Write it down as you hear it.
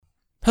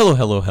Hello,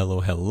 hello,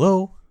 hello,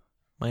 hello.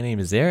 My name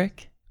is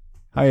Eric.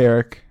 Hi,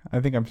 Eric. I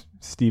think I'm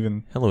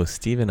Steven. Hello,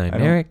 Steven. I'm I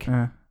don't- Eric.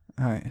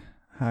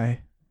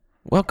 Hi.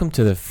 Welcome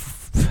to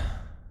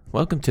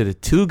the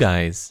Two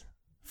Guys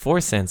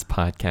 4 Cents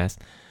podcast,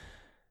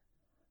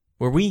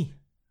 where we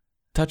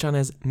touch on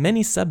as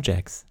many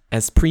subjects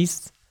as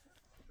priests.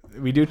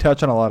 We do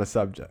touch on a lot of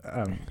subjects.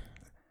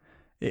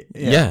 We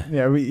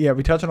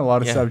touch on a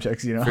lot of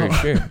subjects. You know, For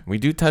sure. We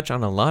do touch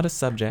on a lot of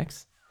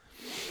subjects.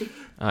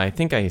 I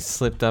think I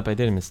slipped up. I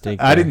did a mistake.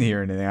 I didn't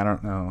hear anything. I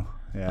don't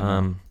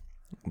know.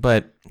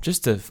 But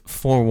just to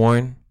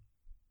forewarn,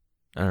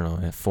 I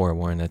don't know,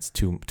 forewarn, that's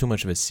too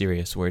much of a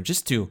serious word.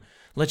 Just to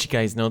let you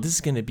guys know, this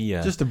is going to be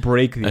just to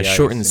break the a ice,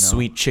 short and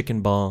sweet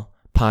chicken ball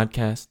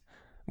podcast.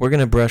 We're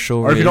going to brush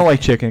over Or if you it. don't like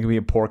chicken, it can be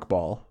a pork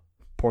ball.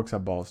 Porks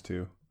have balls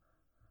too.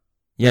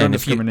 Yeah, Don't and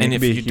if you discriminate. It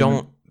could be a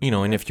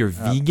human- and if you're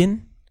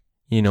vegan,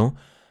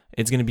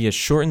 it's going to be a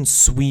short and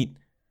sweet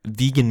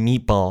vegan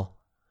meatball.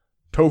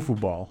 Tofu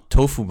ball.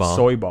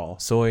 Soy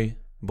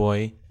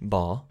boy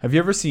ball. Have you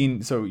ever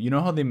seen? So you know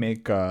how they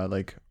make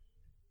like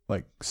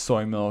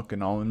soy milk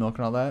and almond milk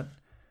and all that?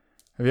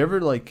 Have you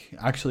ever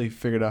actually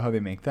figured out how they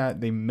make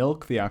that? They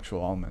milk the actual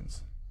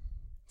almonds.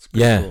 It's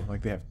pretty cool.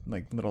 Like they have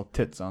little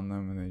tits on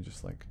them, and they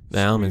just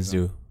the almonds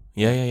them. do.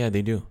 Yeah,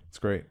 they do. It's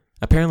great.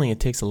 Apparently, it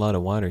takes a lot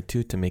of water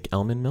too to make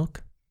almond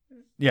milk.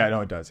 Yeah, I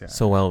know it does. Yeah.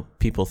 So while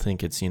people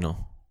think it's better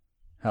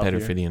Healthier.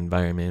 for the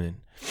environment, and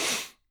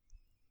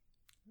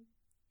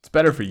It's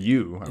better for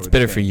you. it's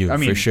better for you,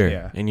 for sure.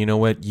 Yeah. And you know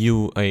what?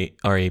 You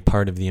are a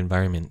part of the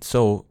environment.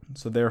 So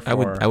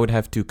therefore, I would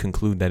have to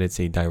conclude that it's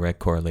a direct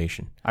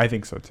correlation. I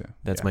think so too.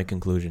 That's my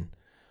conclusion.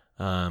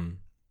 Is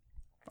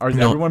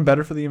everyone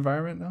better for the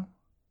environment now?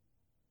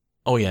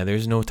 Oh yeah,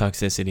 there's no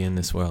toxicity in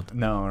this world.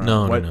 No.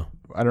 No.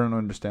 I don't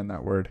understand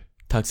that word.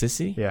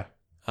 Toxicity? Yeah.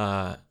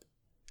 I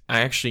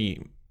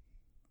actually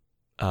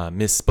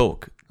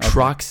misspoke. Okay.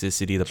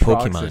 Troxicity, the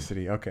Pokemon.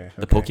 Troxicity. Okay.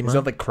 The Pokemon? Is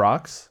that like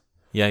Crocs?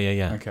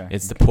 Yeah. Okay.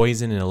 It's the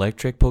poison and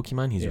electric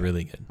Pokemon. He's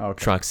really good.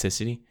 Okay.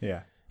 Troxicity.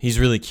 Yeah. He's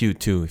really cute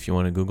too. If you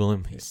want to Google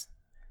him, he's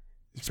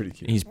pretty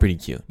cute. He's pretty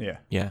cute. Yeah.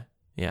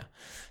 Yeah.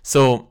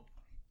 So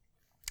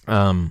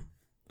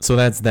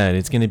that's that.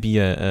 It's gonna be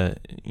a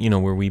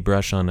where we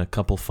brush on a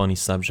couple funny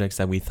subjects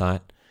that we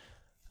thought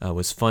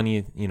was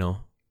funny,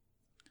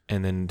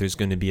 and then there's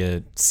gonna be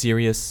a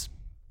serious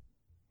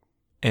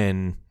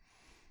and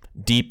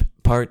deep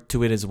part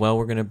to it as well.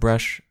 We're gonna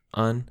brush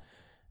on,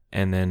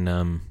 and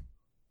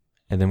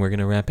then we're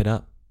gonna wrap it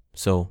up.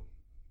 So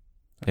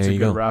That's there you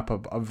a good go. wrap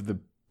up of the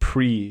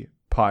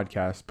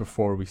pre-podcast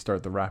before we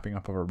start the wrapping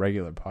up of our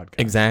regular podcast.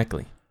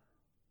 Exactly.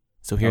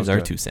 So here's That our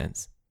was good. 2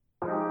 cents.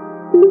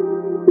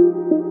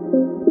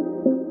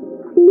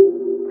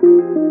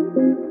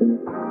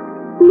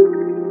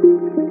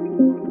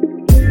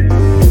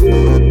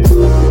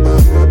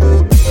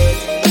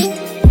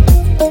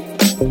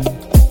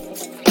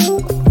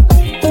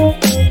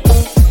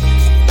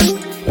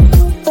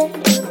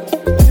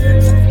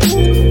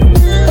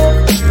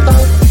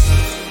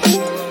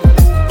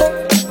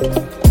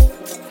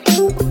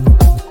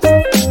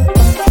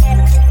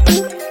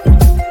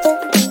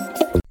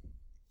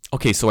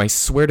 Okay, so I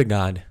swear to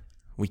God,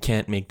 we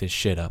can't make this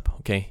shit up,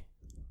 okay?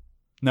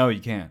 No, you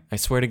can't. I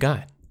swear to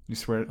God, You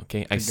swear.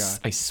 okay? To God.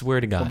 I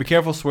swear to God. Well, be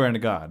careful swearing to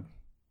God.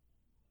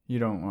 You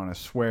don't want to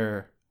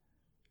swear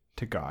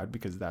to God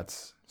because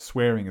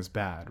swearing is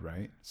bad,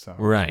 right? So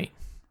Right.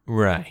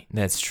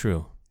 That's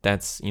true.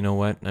 That's, you know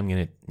what?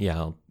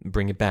 I'll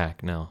bring it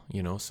back now,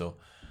 so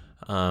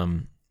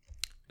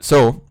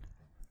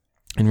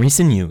in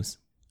recent news,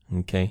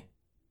 okay,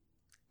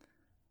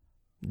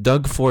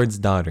 Doug Ford's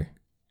daughter,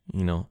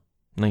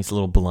 nice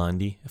little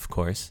blondie, of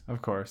course.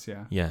 Of course,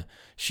 yeah. Yeah.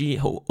 She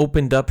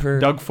opened up her...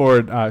 Doug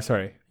Ford,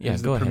 sorry. Yeah,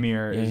 is go the ahead.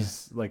 premier, Yeah,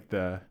 is like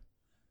the,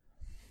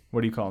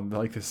 what do you call him?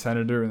 Like the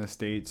senator in the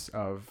States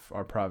of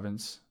our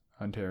province,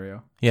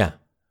 Ontario. Yeah.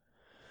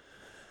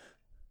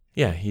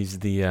 Yeah, he's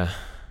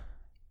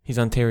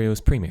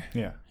Ontario's premier.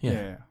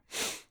 Yeah.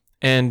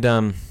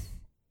 And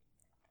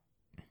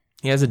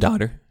he has a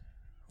daughter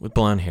with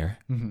blonde hair.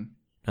 Mm-hmm.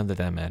 Not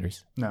that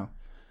matters. No.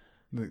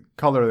 The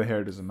color of the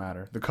hair doesn't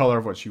matter. The color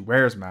of what she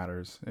wears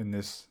matters in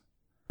this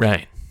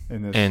Right.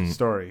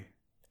 story.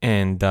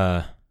 And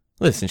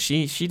listen,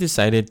 she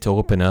decided to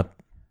open up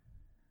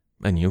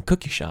a new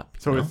cookie shop.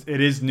 So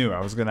it is new. I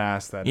was going to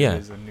ask that. Yeah. It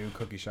is a new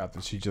cookie shop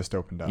that she just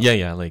opened up.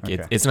 Yeah, Okay.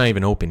 it's not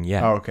even open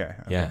yet. Oh, okay.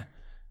 Yeah.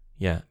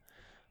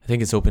 I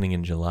think it's opening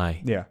in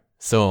July. Yeah.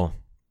 So,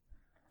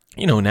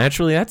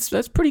 naturally that's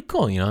pretty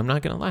cool, I'm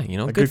not going to lie,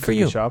 A good for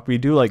you. shop. We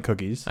do like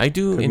cookies. I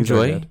do Cookies are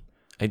good.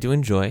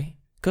 enjoy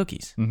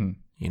cookies. Mm-hmm.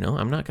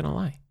 I'm not going to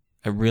lie.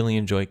 I really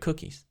enjoy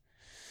cookies.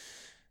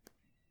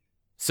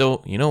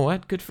 So, you know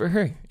what? Good for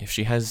her. If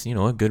she has,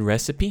 a good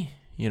recipe,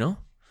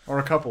 Or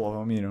a couple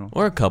of them,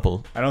 or a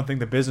couple. I don't think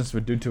the business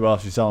would do too well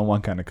if she's selling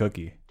one kind of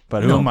cookie.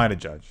 But who No. am I to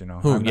judge, Who?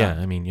 I'm Yeah, not-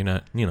 I mean, you're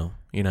not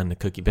in the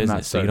cookie I'm not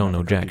business, so you starting don't up know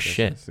a cookie jack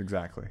shit. business.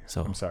 Exactly.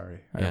 So, I'm sorry.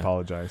 I yeah.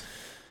 apologize.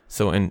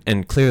 So,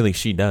 and clearly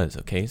she does,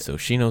 okay? So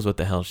she knows what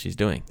the hell she's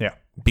doing. Yeah.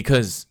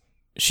 Because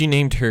she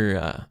named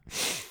her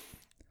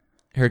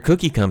her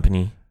cookie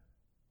company,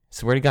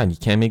 swear to God, you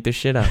can't make this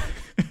shit up.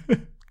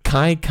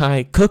 Kai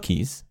Kai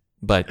Cookies,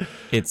 but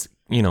it's,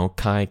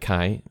 Kai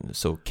Kai,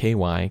 so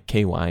K-Y,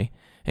 K-Y,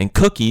 and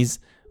cookies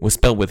was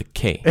spelled with a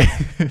K.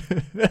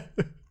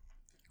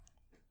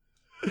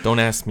 Don't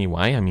ask me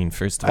why. I mean,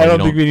 first of all, I don't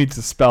think we need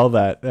to spell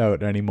that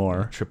out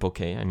anymore. Triple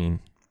K, I mean,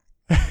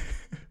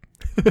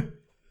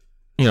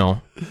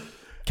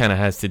 kind of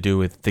has to do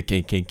with the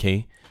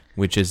KKK,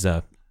 which is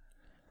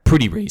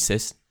pretty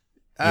racist.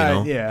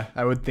 Yeah,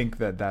 I would think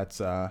that's.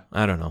 I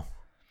don't know.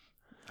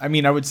 I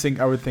mean, I would say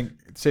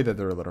that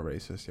they're a little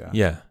racist. Yeah.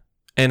 Yeah,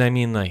 and I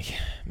mean, like,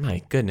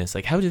 my goodness,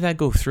 like, how did that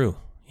go through?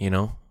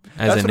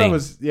 That's what I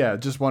was,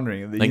 just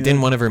wondering. Like,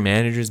 didn't one of her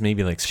managers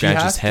maybe like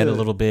scratch his head a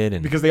little bit?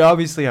 And because they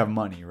obviously have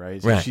money,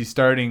 right? So right. She's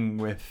starting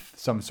with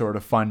some sort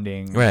of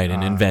funding, right?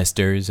 And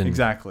investors, and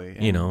exactly.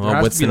 And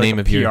what's the name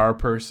of your PR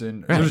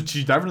person? Right.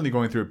 She's definitely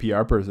going through a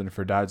PR person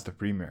for Dad's the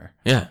Premier.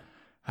 Yeah.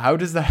 How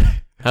does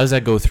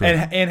that go through?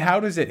 And how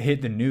does it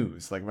hit the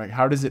news? Like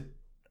how does it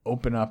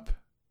open up?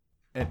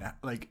 And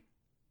like,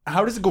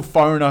 how does it go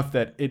far enough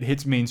that it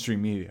hits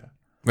mainstream media?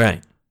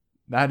 Right.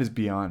 That is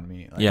beyond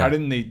me. Like, yeah. How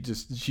didn't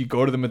she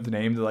go to them with the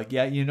name? They're like,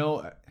 yeah,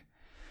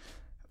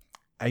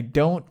 I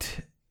don't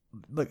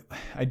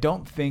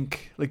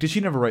think, like, did she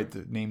never write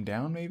the name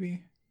down?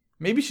 Maybe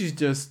she's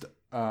just,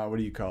 what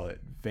do you call it?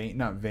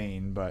 Not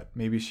vain, but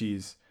maybe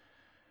she's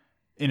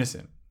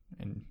innocent.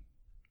 And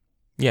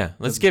yeah,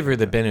 let's give her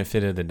the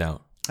benefit of the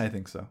doubt. I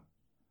think so.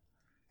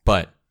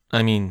 But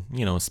I mean,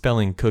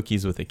 spelling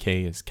cookies with a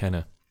K is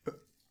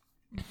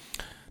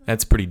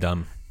that's pretty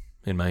dumb.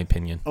 In my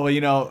opinion. Oh,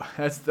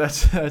 that's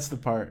the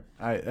part.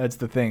 That's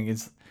the thing.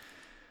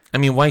 I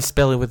mean, why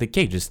spell it with a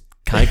K? Just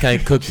Kai Kai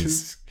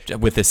Cookies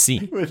with a C.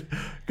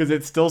 Because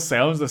it still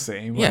sounds the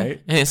same, yeah.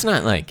 Right? And it's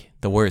not like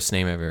the worst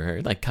name I've ever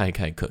heard. Like Kai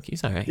Kai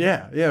Cookies, all right.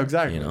 Yeah,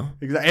 exactly.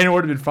 Exactly. And it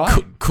would have been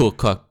fine. Cool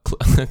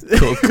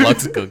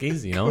Klux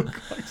Cookies,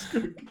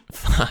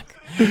 Fuck.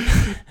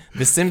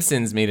 The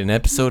Simpsons made an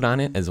episode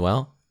on it as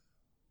well.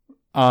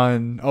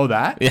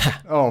 That? Yeah.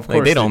 Oh, of course.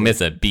 Like, they don't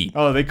miss a beat.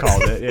 Oh, they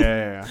called it.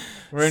 Yeah.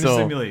 We're in a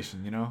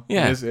simulation,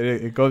 Yeah.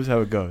 It goes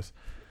how it goes.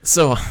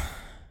 So,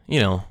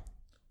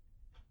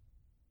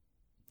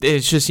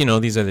 it's just,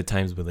 these are the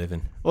times we live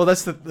in. Well,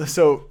 that's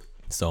so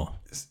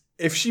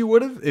if it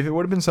would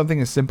have been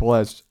something as simple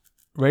as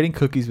writing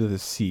cookies with a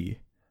C,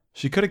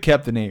 she could have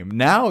kept the name.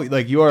 Now,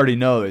 like, you already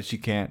know that she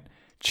can't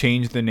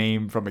change the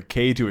name from a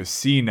K to a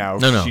C now.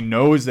 No. She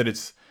knows that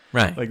it's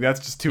right. Like, that's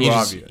just too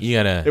obvious.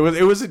 It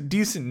was a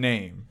decent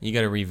name. You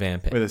gotta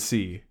revamp it with a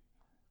C.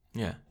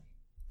 Yeah.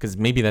 Because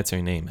maybe that's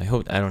her name. I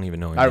don't even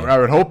know her name. I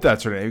would hope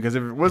that's her name, because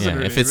if it wasn't her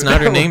name. If it's not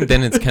her name,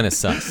 then it's kind of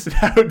sus.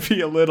 That would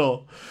be a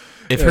little.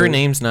 If her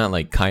name's not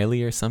like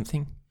Kylie or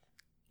something,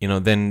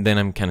 then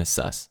I'm kind of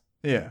sus.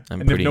 Yeah.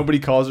 If nobody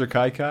calls her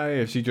Kai Kai,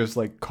 if she just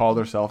like called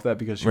herself that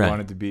because she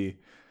wanted to be.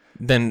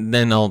 Then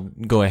I'll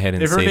go ahead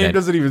and say that. If her name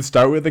doesn't even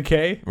start with a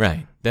K.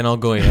 Right. Then I'll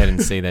go ahead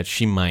and say that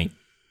she might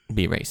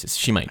be racist.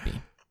 She might be.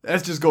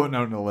 That's just going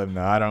out on a limb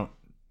now. I don't.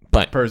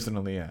 But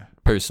personally, yeah.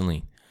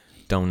 Personally,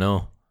 don't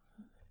know.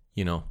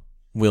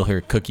 Will her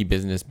cookie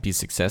business be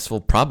successful?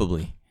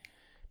 Probably,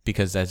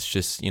 because that's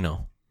just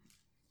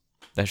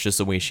that's just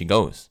the way she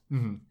goes.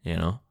 Mm-hmm.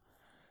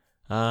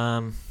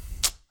 I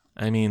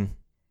mean,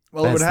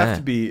 well, it would have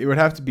to be. It would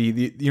have to be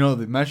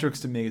the metrics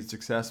to make it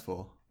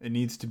successful. It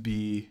needs to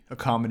be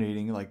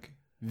accommodating, like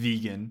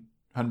vegan,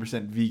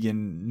 100%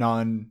 vegan,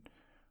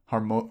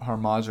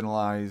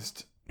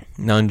 non-homogenized.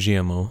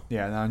 Non-GMO.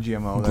 Yeah,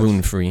 non-GMO.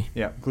 Gluten-free.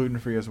 Yeah,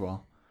 gluten-free as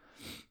well.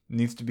 It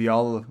needs to be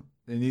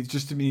it needs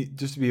just to be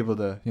able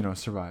to,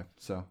 survive.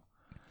 So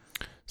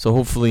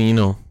hopefully,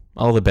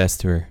 all the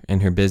best to her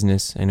and her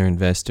business and her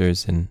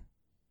investors, and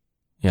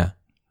yeah.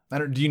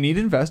 Do you need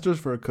investors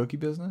for a cookie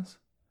business?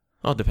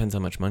 Oh, it depends how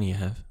much money you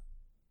have.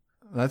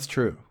 That's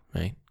true.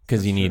 Right?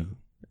 Because you need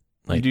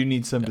you do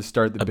need some to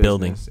start the business.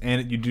 Building.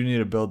 And you do need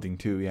a building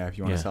too, if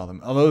you want to sell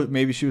them. Although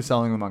maybe she was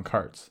selling them on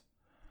carts.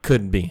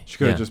 Could be. She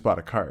could have just bought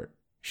a cart.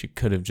 She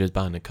could have just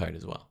bought a cart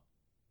as well.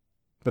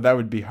 But that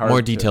would be hard.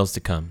 More details to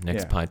come.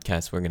 Next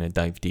podcast, we're gonna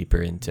dive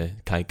deeper into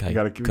Kai Kai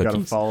cookies. We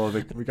gotta follow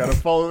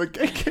the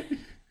KK.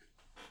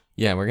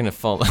 Yeah, we're gonna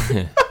follow.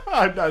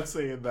 I'm not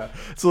saying that.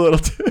 It's a little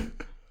too.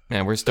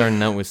 Man, we're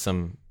starting out with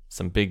some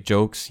big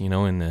jokes,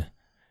 in the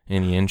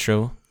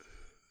intro.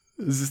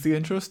 Is this the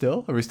intro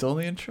still? Are we still in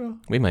the intro?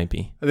 We might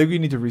be. I think we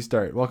need to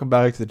restart. Welcome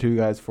back to the 2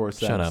 Guys 4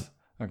 Cents. Shut up.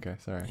 Okay,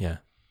 sorry. Yeah.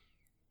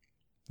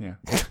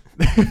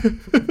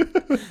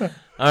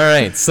 All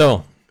right,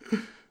 so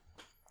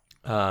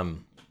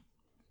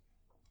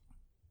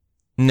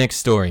next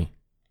story.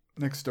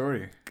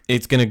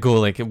 It's gonna go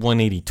like a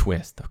 180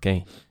 twist.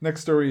 Okay.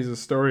 Next story is a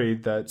story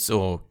that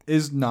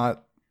is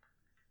not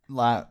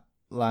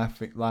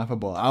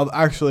laughable.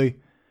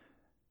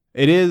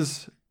 It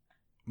is.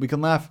 We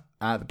can laugh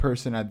at the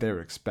person at their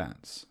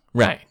expense.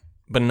 Right,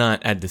 but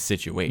not at the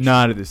situation.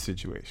 Not at the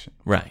situation.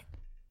 Right.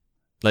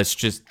 Let's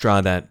just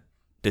draw that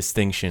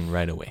distinction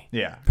right away.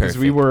 Yeah, because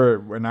we were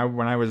when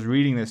I was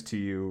reading this to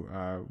you,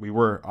 we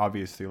were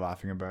obviously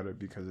laughing about it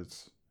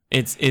because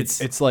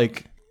it's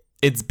like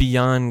it's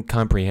beyond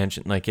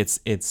comprehension. Like it's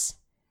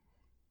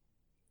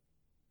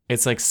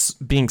like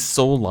being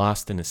so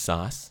lost in a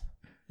sauce.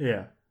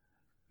 Yeah.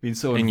 Being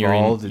so And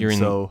involved you're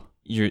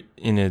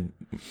in a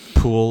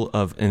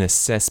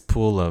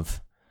cesspool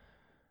of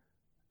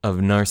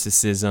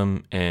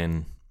narcissism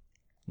and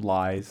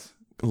lies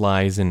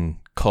and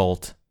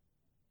cult,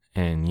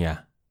 and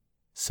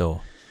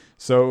so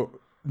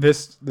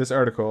this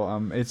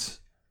article, it's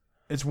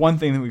one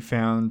thing that we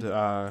found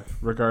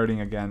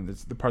regarding, again,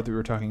 it's the part that we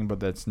were talking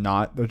about that's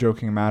not the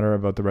joking matter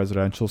about the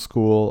residential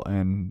school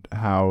and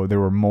how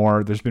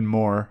there's been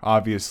more,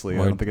 obviously.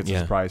 I don't think it's a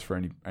surprise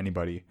for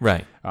anybody.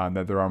 Right.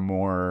 That there are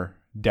more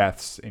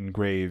deaths in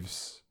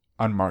graves,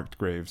 unmarked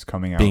graves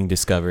coming out. Being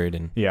discovered.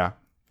 And yeah.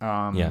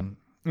 And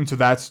so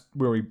that's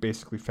where we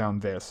basically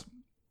found this.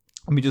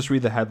 Let me just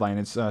read the headline.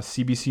 It's a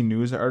CBC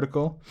News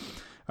article.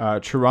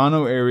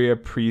 Toronto area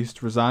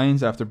priest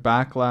resigns after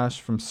backlash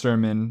from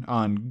sermon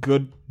on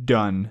good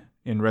done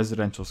in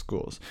residential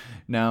schools.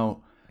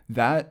 Now,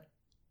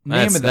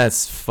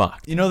 that's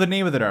fucked. You know the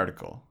name of that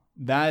article.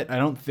 That I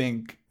don't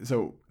think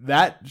so.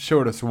 That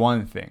showed us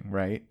one thing,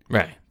 right?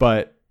 Right.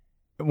 But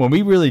when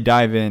we really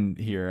dive in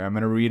here, I'm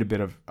going to read a bit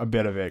of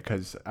it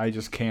because I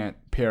just can't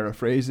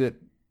paraphrase it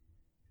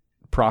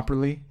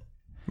properly.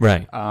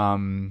 Right.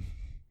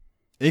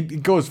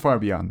 It goes far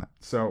beyond that.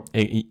 So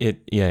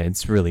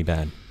it's really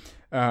bad.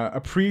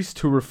 A priest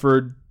who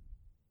referred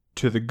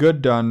to the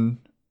good done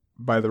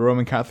by the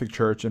Roman Catholic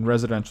Church in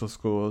residential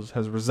schools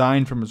has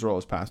resigned from his role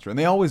as pastor, and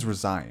they always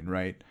resign,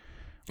 right?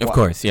 Of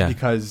course, yeah.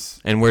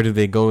 Because where do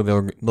they go?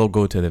 They'll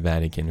go to the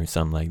Vatican or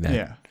something like that.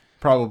 Yeah,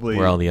 probably.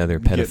 Where all the other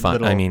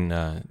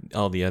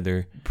all the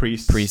other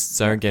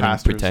priests are getting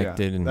pastors,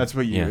 protected, and that's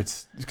what it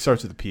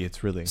starts with a P.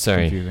 It's really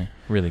confusing.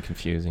 Really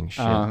confusing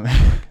shit.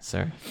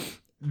 Sorry.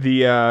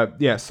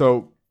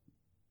 So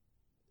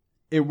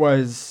it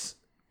was,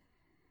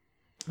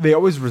 they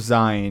always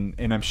resign,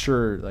 and I'm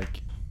sure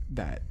like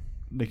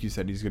you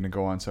said, he's going to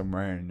go on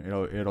somewhere and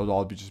it'll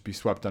all just be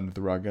swept under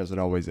the rug as it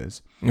always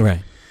is. Right.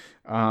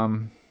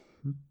 So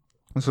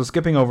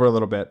skipping over a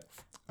little bit,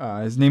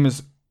 his name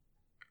is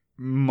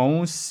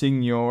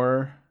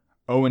Monsignor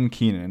Owen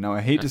Keenan. Now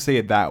I hate to say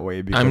it that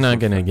way because I'm not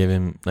going to give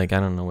him, like,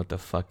 I don't know what the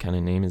fuck kind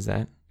of name is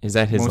that. Is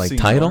that his Monsignor?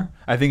 Like title?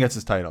 I think that's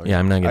his title. Yeah,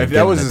 I'm not going to give him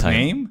that was his title.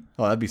 Name?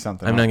 Oh, that'd be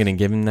something. I'm not going to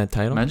give him that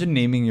title. Imagine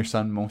naming your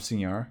son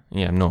Monsignor.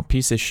 Yeah, no,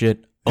 piece of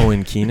shit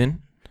Owen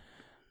Keenan.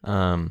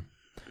 So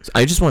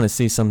I just want to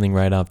say something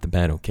right off the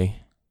bat,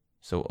 okay?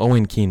 So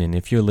Owen Keenan,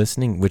 if you're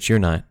listening, which you're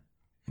not,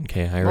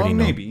 okay, I already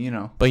know. Maybe, you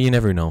know. But you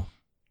never know.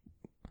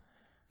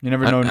 You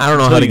never know. I don't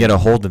know how to get a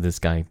hold of this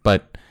guy,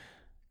 but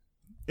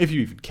if you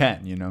even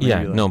can, you know.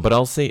 Yeah, no, but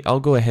I'll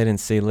go ahead and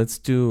say, let's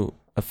do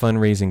a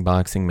fundraising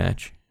boxing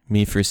match,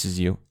 me versus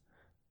you.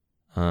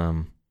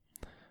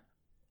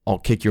 I'll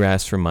kick your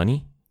ass for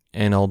money,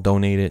 and I'll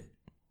donate it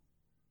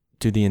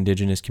to the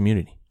indigenous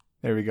community.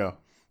 There we go.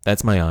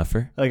 That's my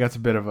offer. I think that's a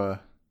bit of a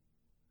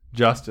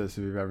justice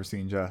if you've ever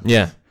seen justice.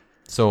 Yeah.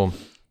 So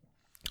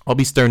I'll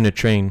be starting to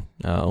train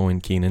Owen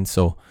Keenan.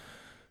 So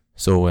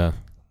we'll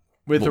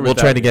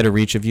try to get a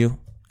reach of you,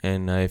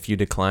 and if you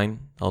decline,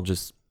 I'll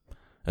just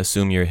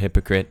assume you're a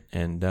hypocrite,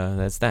 and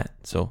that's that.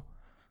 So,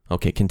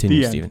 okay,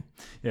 continue, Stephen.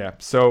 Yeah.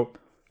 So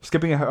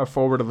skipping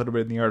forward a little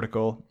bit in the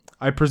article,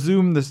 I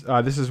presume this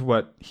is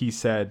what he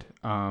said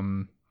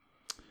on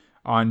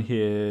a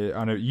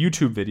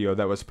YouTube video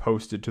that was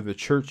posted to the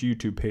church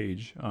YouTube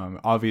page.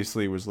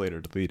 Obviously, it was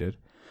later deleted.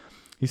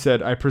 He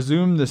said, "I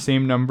presume the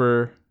same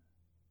number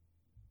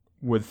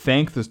would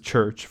thank the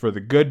church for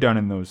the good done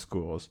in those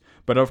schools,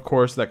 but of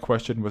course that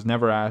question was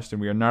never asked,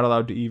 and we are not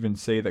allowed to even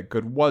say that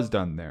good was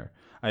done there.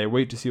 I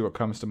await to see what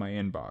comes to my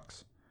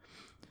inbox."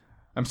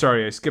 I'm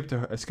sorry, I skipped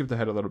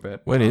ahead a little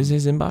bit. What is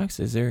his inbox?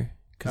 Is there?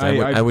 Because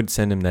I would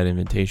send him that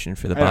invitation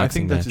for the boxing match. I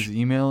think that's his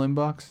email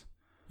inbox.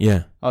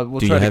 Yeah.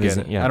 We'll try to get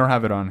it. Yeah. I don't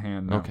have it on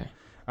hand. No. Okay.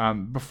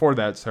 Before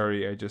that,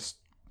 sorry, I just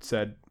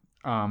said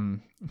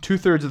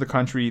 2/3 of the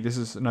country. This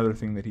is another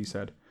thing that he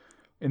said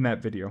in that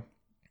video.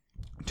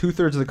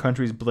 2/3 of the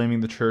country is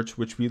blaming the church,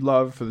 which we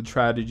love, for the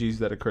tragedies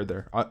that occurred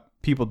there.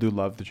 People do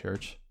love the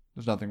church.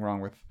 There's nothing wrong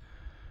with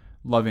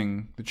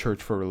loving the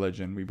church for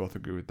religion. We both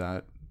agree with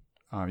that.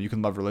 You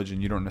can love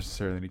religion. You don't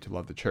necessarily need to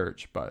love the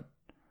church, but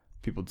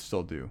people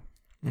still do.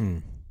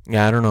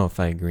 Yeah, I don't know if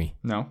I agree.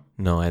 No,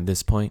 at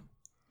this point,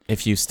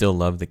 if you still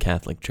love the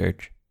Catholic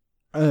Church,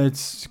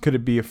 could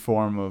it be a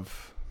form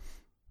of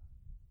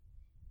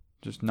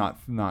just not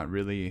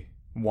really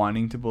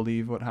wanting to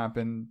believe what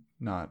happened,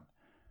 not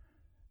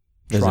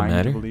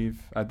trying to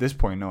believe? At this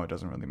point, no, it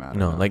doesn't really matter.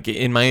 No, like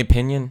in my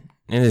opinion,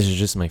 and this is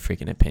just my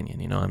freaking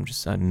opinion, I'm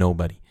just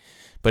nobody,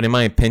 but in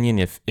my opinion,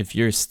 if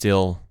you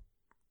still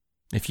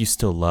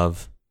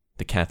love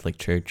the Catholic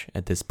Church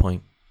at this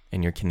point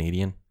and you're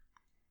Canadian,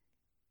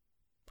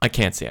 I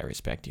can't say I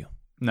respect you.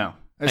 No.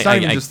 It's not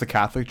even just the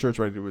Catholic Church,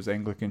 right? It was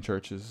Anglican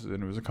churches,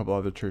 and it was a couple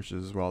other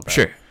churches as well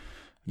that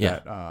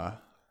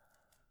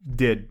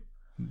did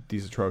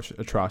these atrocities.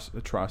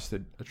 Atrocities,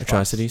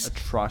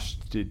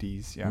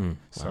 yeah.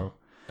 So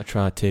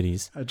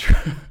Atrocities.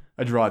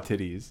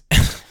 Atrocities.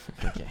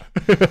 Okay.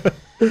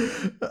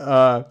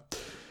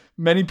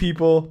 Many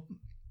people.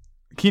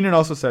 Keenan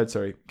also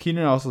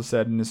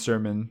said in his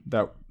sermon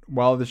that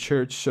while the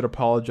church should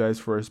apologize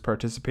for his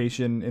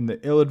participation in the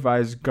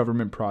ill-advised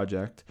government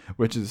project,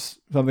 which is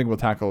something we'll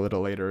tackle a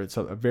little later, it's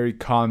a very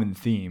common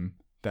theme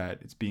that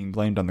it's being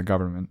blamed on the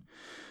government.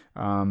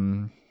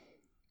 We'll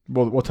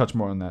touch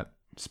more on that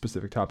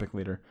specific topic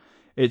later.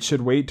 It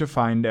should wait to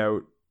find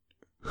out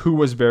who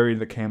was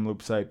buried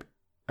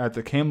at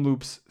the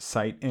Kamloops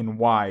site and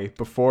why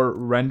before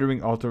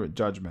rendering ultimate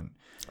judgment.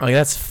 Oh,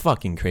 that's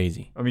fucking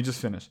crazy. Let me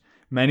just finish.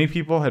 Many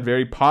people had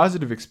very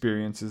positive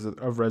experiences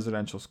of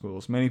residential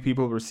schools. Many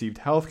people received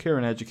healthcare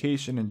and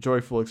education and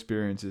joyful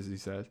experiences, he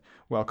said,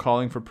 while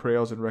calling for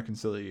prayers and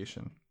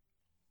reconciliation.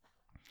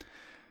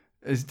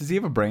 Does he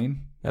have a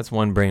brain? That's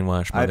one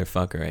brainwashed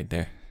motherfucker right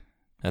there.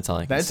 That's all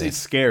I can say. It's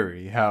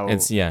scary how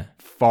it's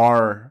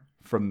far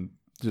from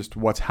just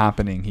what's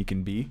happening he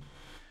can be.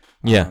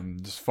 Yeah.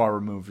 Just far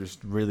removed,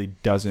 just really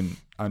doesn't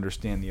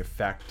understand the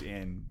effect,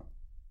 and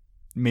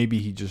maybe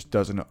he just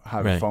doesn't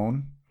have a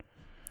phone.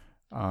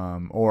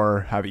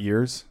 Or have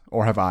ears,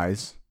 or have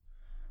eyes,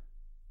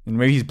 and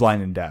maybe he's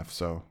blind and deaf.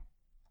 So,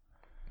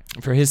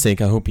 for his sake,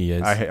 I hope he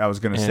is. I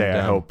was gonna say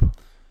I hope.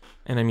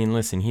 And I mean,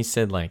 listen, he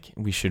said like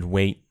we should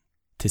wait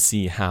to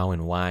see how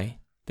and why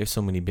there's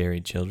so many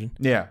buried children.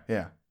 Yeah.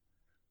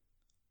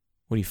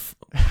 What do you?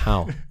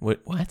 How?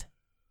 What?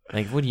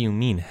 Like, what do you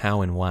mean?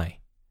 How and why?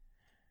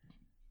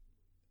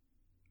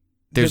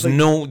 There's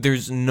no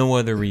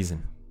other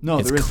reason. No,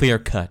 it's clear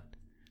cut.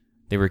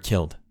 They were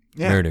killed,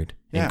 murdered.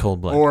 In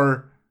cold blood,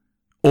 or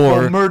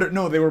murdered.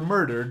 No, they were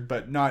murdered,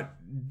 but not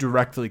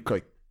directly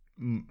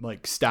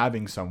like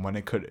stabbing someone.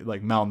 It could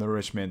like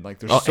malnourishment. Like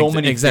there's so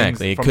many things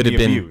it from could the have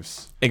been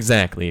abuse.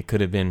 Exactly, it could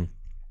have been,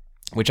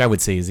 which I would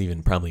say is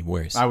even probably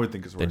worse. I would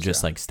think is worse than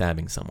just like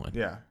stabbing someone.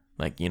 Yeah,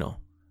 like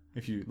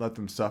if you let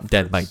them suffer,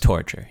 death by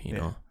torture.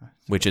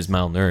 Which is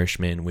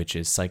malnourishment, which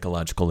is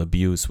psychological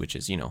abuse, which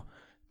is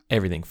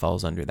everything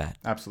falls under that.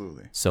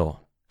 Absolutely.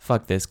 So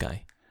fuck this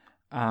guy.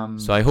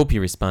 So I hope he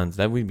responds.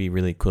 That would be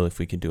really cool if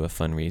we could do a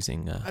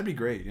fundraising that'd be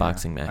great.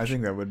 Boxing match. I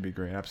think that would be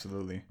great.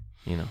 Absolutely.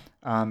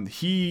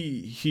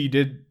 He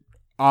did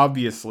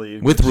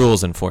obviously with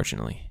rules,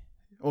 unfortunately.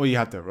 Oh, you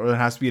have to. It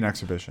has to be an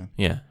exhibition.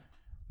 Yeah.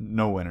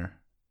 No winner.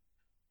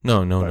 No.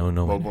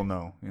 Well,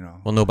 no.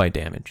 Well, no by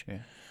damage.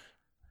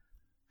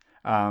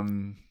 Yeah.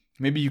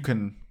 Maybe you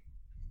can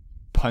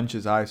punch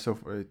his eye so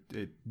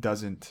it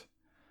doesn't.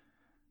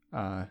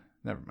 Never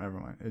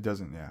mind. It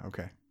doesn't. Yeah.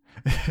 Okay.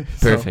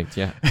 Perfect.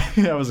 Yeah.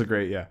 That was a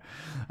great. Yeah.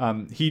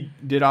 He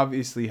did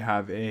obviously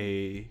have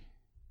a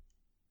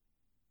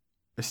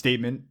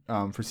statement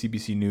for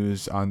CBC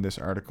News on this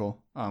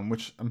article,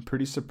 which I'm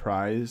pretty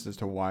surprised as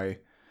to why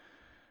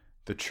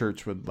the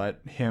church would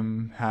let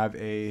him have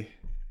a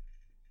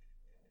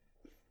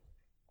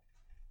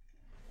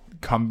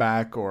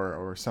comeback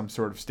or some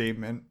sort of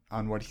statement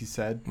on what he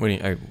said.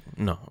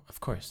 No, of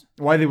course.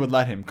 Why they would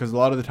let him? Because a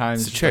lot of the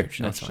times it's the church.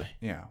 That's why.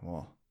 Yeah.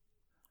 Well.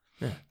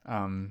 Yeah.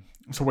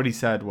 So what he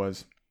said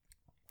was,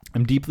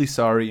 "I'm deeply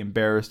sorry,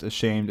 embarrassed,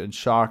 ashamed, and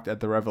shocked at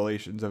the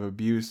revelations of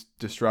abuse,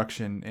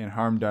 destruction, and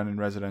harm done in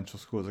residential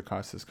schools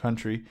across this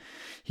country."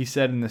 He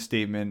said in the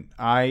statement,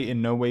 "I in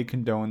no way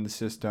condone the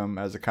system.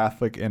 As a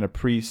Catholic and a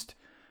priest,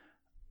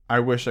 I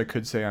wish I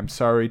could say I'm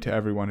sorry to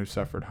everyone who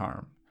suffered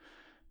harm."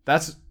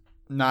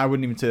 I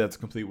wouldn't even say that's a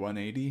complete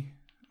 180.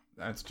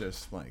 That's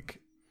just like...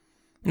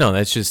 No,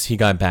 that's just he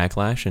got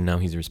backlash, and now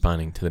he's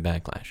responding to the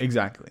backlash.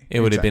 Exactly.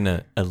 It would have been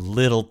a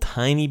little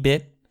tiny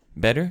bit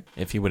better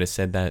if he would have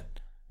said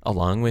that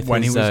along with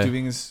when his, he was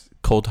doing his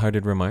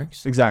cold-hearted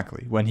remarks.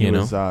 Exactly. When he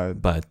was,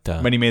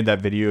 when he made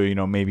that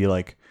video, maybe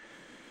like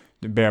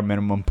the bare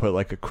minimum put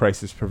like a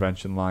crisis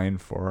prevention line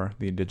for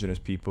the indigenous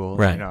people.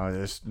 Right.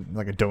 There's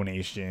like a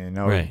donation.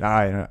 Right.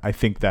 I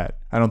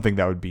don't think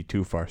that would be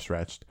too far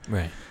stretched.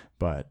 Right.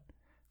 But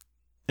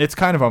it's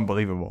kind of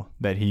unbelievable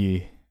that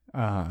he,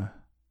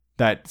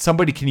 that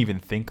somebody can even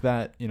think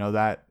that,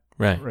 that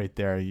right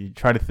there. You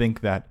try to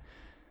think that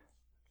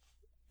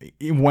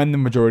when the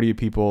majority of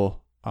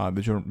people,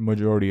 the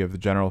majority of the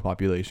general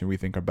population we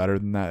think are better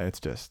than that, it's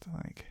just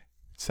like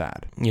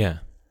sad. Yeah.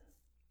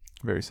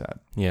 Very sad.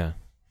 Yeah.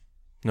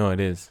 No, it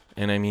is.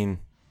 And I mean,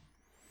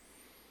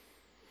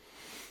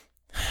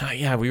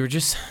 we were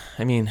just,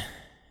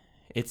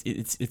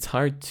 it's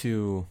hard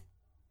to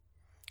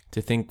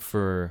think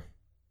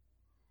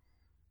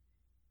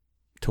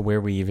to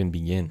where we even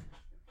begin.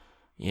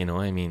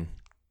 I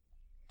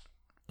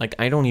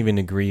don't even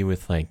agree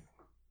with like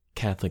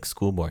Catholic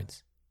school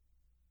boards.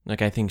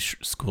 Like I think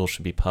schools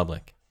should be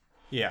public.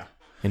 Yeah.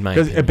 In my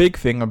opinion. Because a big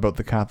thing about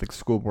the Catholic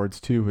school boards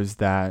too is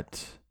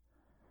that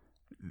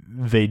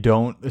they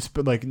don't, it's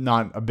like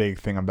not a big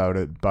thing about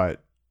it,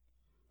 but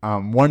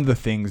one of the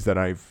things that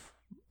I've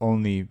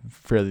only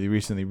fairly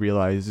recently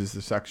realized is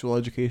the sexual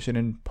education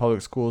in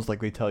public schools.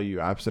 Like they tell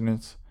you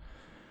abstinence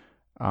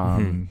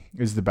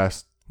is the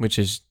best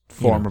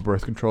form of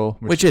birth control.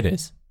 Which it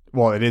is.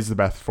 Well, it is the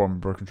best form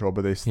of birth control,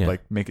 but they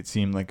like make it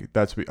seem like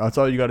that's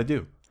all you got to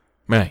do.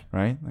 Right.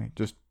 Right? Like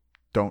just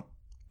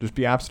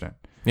be abstinent.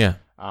 Yeah.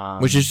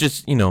 Which is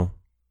just,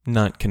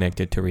 not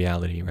connected to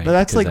reality, right? But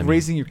that's Because, like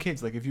raising your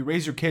kids. Like if you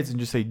raise your kids and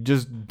just say,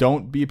 just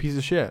don't be a piece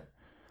of shit.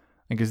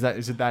 Like,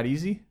 is it that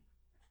easy?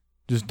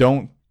 Just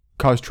don't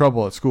cause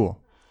trouble at school.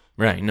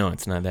 Right. No,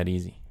 it's not that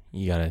easy.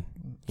 You gotta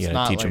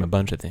teach them a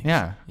bunch of things.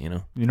 Yeah.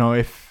 You know.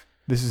 If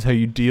this is how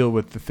you deal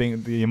with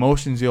the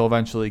emotions you'll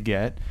eventually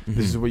get, Mm-hmm.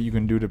 this is what you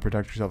can do to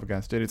protect yourself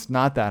against it. It's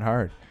not that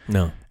hard.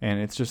 No. And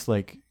it's just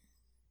like,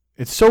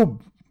 it's so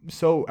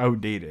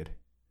outdated.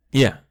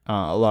 Yeah.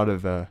 A lot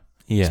of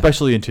Yeah.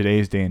 especially in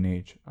today's day and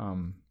age.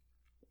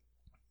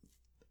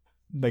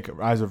 Like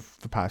as of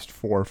the past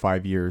 4 or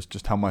 5 years,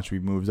 just how much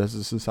we've moved as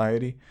a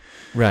society.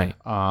 Right.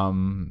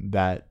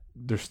 That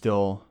there's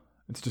still,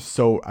 it's just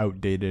so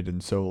outdated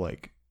and so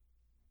like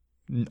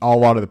a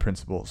lot of the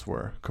principles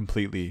were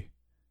completely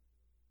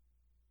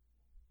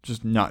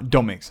just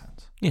don't make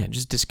sense. Yeah.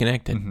 Just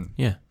disconnected. Mhm.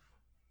 Yeah.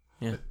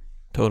 Yeah.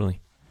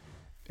 Totally.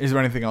 Is there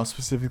anything else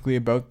specifically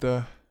about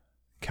the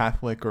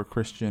Catholic or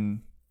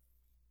Christian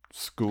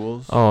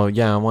schools? Oh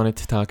yeah, I wanted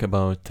to talk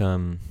about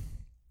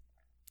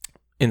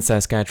in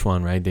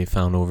Saskatchewan, right? They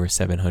found over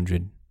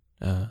 700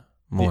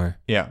 more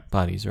Yeah.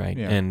 bodies, right?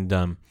 Yeah.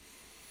 And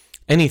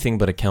anything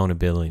but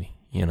accountability,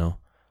 one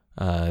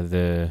of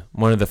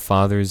the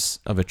fathers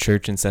of a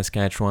church in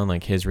Saskatchewan,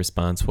 like his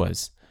response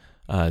was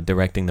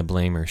directing the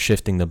blame or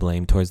shifting the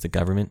blame towards the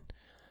government,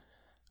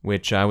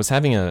 which I was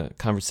having a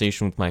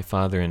conversation with my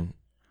father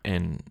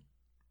and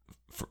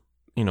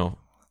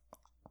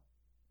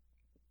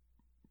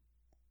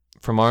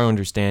from our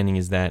understanding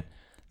is that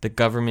the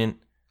government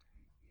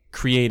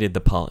created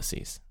the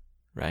policies,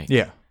 right?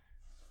 Yeah.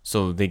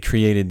 So they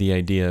created the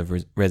idea of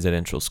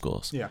residential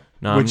schools. Yeah.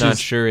 Now, I'm not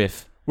sure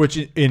if... Which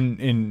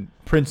in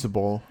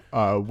principle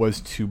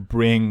was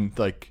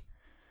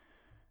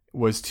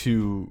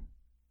to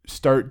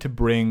start to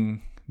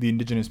bring the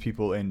indigenous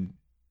people and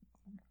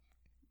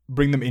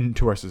bring them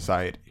into our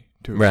society,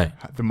 to Right.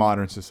 the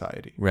modern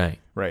society. Right.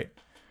 Right.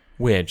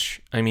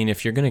 Which, I mean,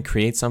 if you're going to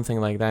create something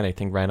like that, I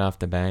think right off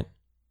the bat,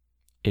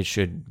 it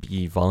should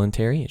be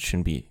voluntary. It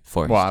shouldn't be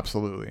forced. Well,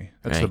 absolutely.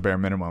 That's the Right. bare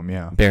minimum,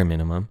 yeah. Bare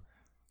minimum.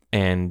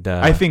 And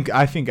I think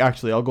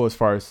actually I'll go as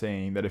far as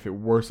saying that if it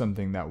were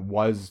something that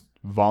was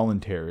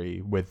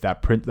voluntary with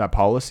that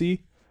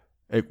policy,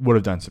 it would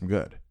have done some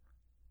good.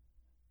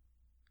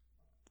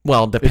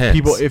 well,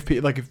 depends.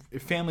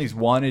 If families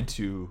wanted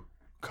to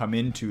come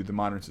into the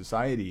modern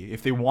society,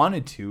 if they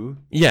wanted to,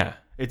 Yeah.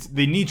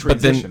 they need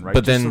But then- transition, right?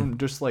 but just then-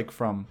 just like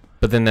from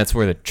But then that's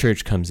where the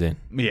church comes in,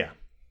 yeah.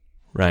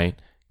 right?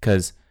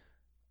 Because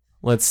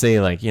let's say,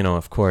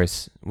 of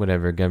course,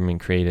 whatever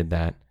government created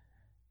that,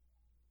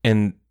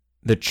 and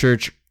the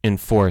church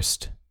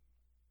enforced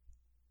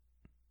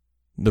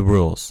the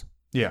rules.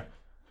 Yeah.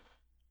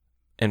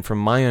 And from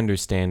my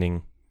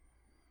understanding,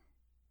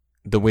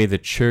 the way the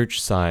church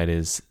side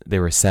is, they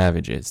were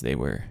savages. They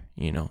were,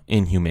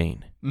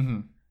 inhumane.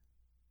 Mm-hmm.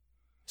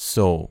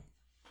 So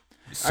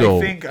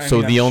I'm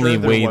the only sure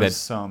there way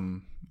was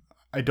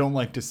I don't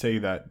like to say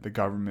that the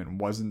government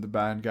wasn't the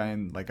bad guy,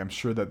 and like I'm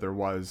sure that there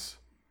was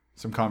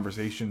some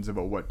conversations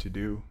about what to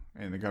do,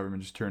 and the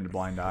government just turned a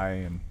blind eye.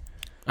 And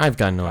I've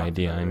got no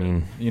idea. I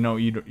mean, you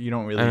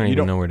don't really. I don't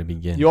even know where to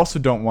begin. You also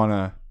don't want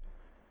to,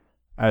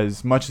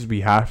 as much as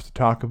we have to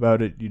talk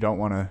about it, you don't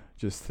want to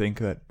just think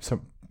that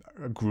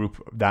a group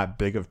that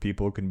big of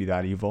people can be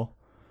that evil.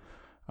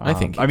 I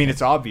think. I mean,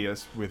 it's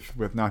obvious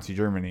with Nazi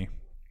Germany,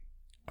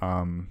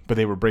 but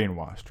they were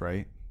brainwashed,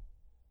 right?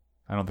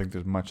 I don't think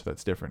there's much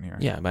that's different here.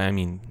 Yeah, but I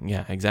mean,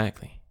 yeah,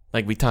 exactly.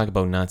 Like we talk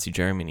about Nazi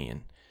Germany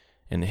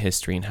and the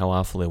history and how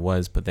awful it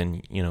was, but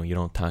then you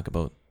don't talk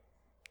about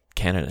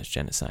Canada's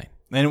genocide.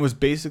 And it was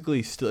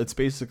basically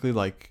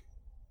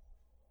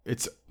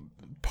it's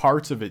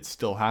parts of it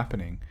still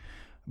happening,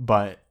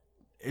 but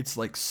it's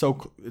like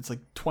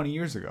 20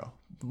 years ago,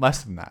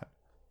 less than that,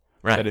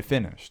 Right. that it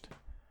finished.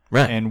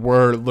 Right. And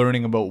we're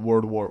learning about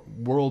World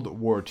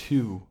War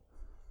II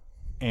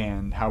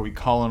and how we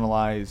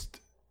colonized.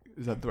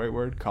 Is that the right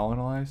word?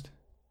 Colonized?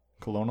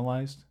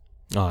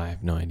 Oh, I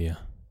have no idea.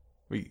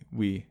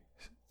 We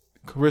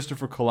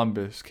Christopher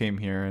Columbus came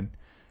here and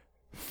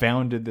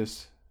founded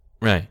this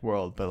Right.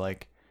 world, but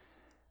like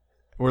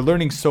we're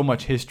learning so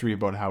much history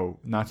about how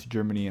Nazi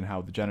Germany and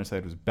how the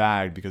genocide was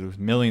bad because it was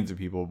millions of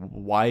people.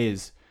 Why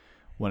is,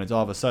 when it's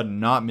all of a sudden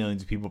not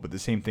millions of people but the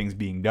same thing's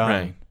being done,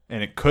 Right.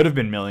 and it could have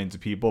been millions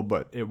of people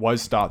but it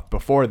was stopped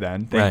before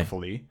then,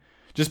 thankfully. Right.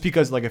 Just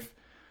because like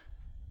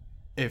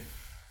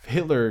if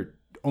Hitler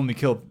only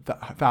killed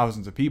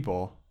thousands of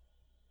people,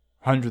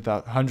 hundreds,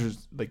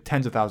 like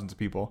tens of thousands of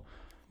people,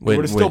 it would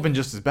have still been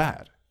just as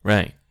bad.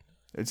 Right.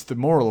 It's the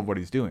moral of what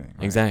he's doing.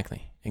 Right?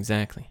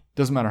 Exactly.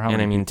 Doesn't matter how many.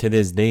 And I mean, to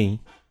this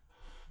day,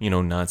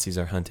 Nazis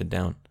are hunted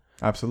down.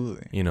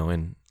 Absolutely.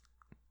 In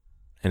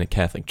a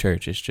Catholic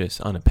church, it's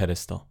just on a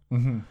pedestal.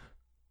 Mm-hmm.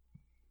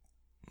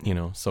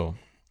 So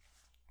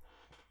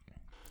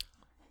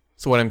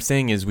what I'm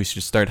saying is we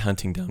should start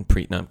hunting down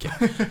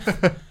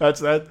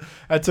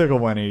That took a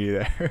 180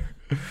 there.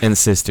 And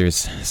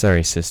sisters.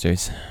 Sorry,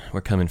 sisters.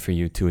 We're coming for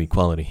you to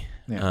equality.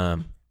 Yeah.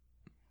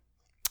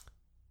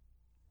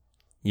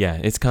 yeah,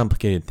 it's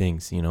complicated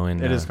things, you know,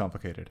 and It is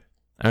complicated.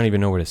 I don't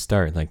even know where to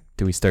start. Like,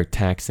 do we start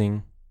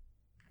taxing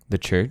the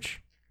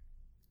church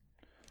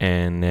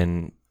and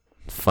then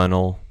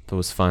funnel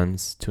those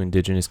funds to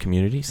indigenous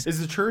communities? Is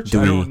the church? Do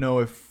I we- don't know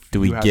if do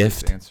we you have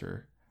this gift?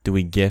 answer. Do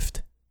we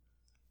gift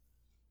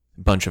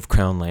a bunch of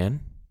crown land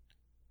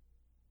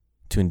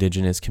to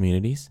indigenous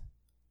communities?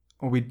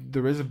 Well,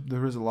 there is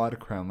a lot of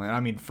crown land. I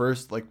mean,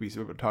 first, like we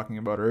were talking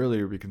about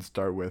earlier, we can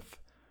start with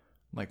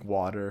like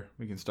water.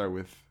 We can start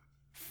with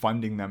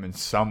funding them in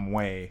some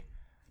way.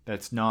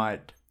 That's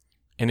not.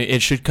 And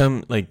it should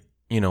come, like,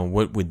 you know,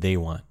 what would they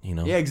want, you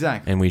know? Yeah,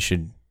 exactly. And we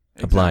should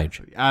oblige.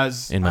 Exactly.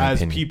 As in my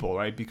opinion. people,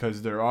 right?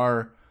 Because there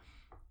are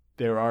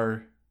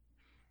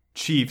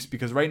chiefs.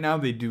 Because right now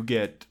they do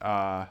get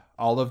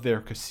all of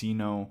the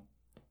casinos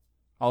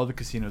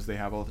they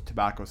have, all the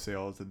tobacco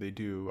sales that they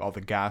do, all the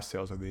gas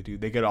sales that they do,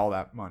 they get all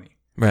that money.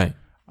 Right.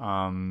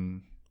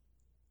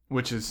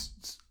 Which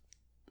is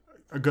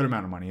a good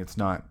amount of money. It's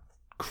not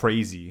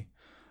crazy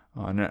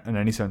in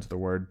any sense of the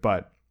word,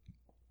 but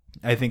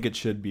I think it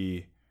should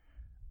be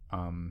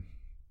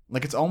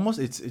like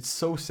it's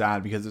so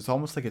sad because it's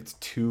almost like it's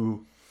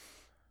two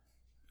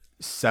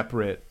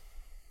separate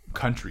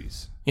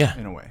countries. Yeah.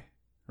 In a way,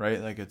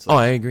 right? Like it's Oh,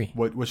 like, I agree.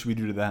 what should we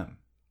do to them?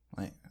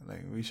 Like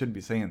we shouldn't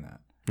be saying that.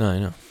 No, I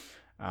know.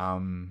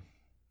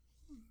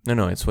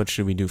 No, it's what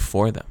should we do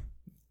for them,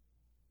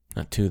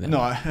 not to them. No,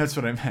 that's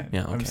what I meant.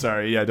 Yeah, okay. I'm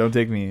sorry. Yeah, don't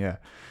take me. Yeah,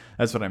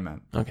 that's what I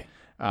meant. Okay.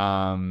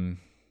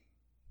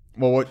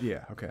 Well, what?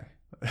 Yeah. Okay.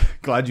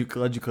 glad you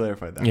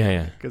clarified that.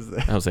 Yeah. Because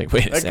I was like,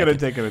 wait a that could second. have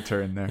taken a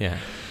turn there. Yeah.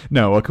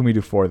 No, what can we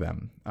do for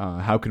them?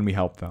 How can we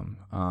help them?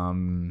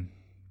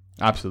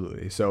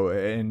 Absolutely. So,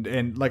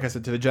 and like I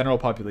said, to the general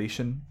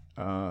population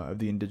of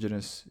the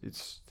indigenous,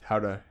 it's how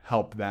to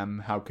help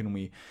them. How can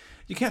we?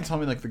 You can't tell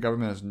me like the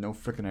government has no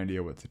freaking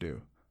idea what to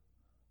do.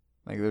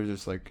 Like they're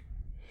just like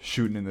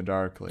shooting in the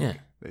dark. Like Yeah.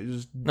 they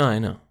just. No, I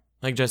know.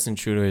 Like Justin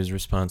Trudeau, his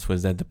response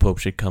was that the Pope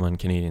should come on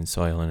Canadian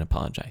soil and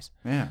apologize.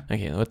 Yeah.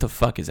 Okay, what the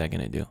fuck is that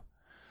gonna do?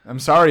 I'm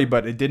sorry,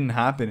 but it didn't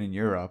happen in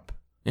Europe.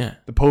 Yeah.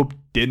 The Pope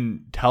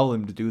didn't tell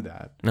him to do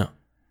that. No.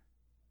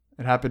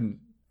 It happened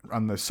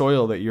on the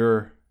soil that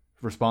you're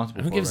responsible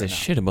for. Who gives right a now.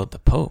 shit about the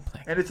Pope?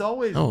 Like, And it's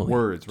always Holy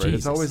words, right? It's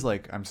Jesus. always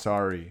like, I'm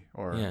sorry,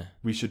 or Yeah.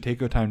 we should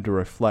take our time to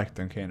reflect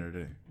on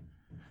Canada.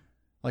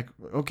 Like,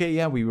 okay,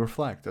 yeah, we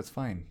reflect. That's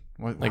fine.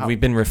 like we've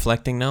been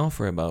reflecting now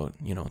for about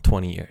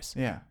 20 years.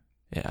 Yeah.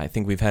 Yeah, I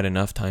think we've had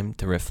enough time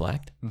to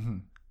reflect. Mm-hmm.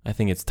 I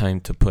think it's time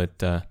to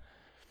put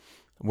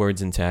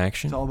words into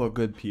action. It's all about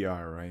good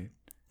PR, right?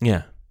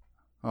 Yeah.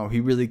 Oh, he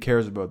really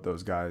cares about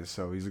those guys,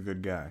 so he's a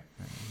good guy.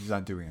 He's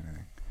not doing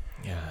anything.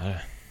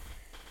 Yeah.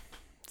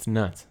 It's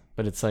nuts.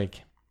 But it's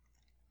like,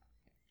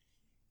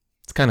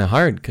 it's kind of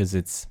hard because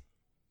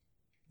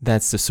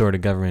that's the sort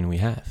of government we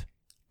have.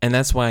 And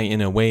that's why,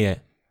 in a way,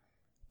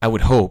 I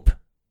would hope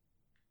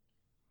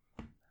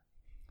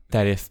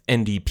that if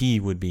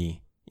NDP would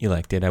be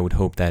elected, I would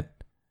hope that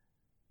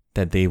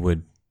they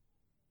would,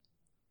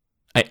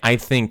 I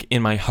think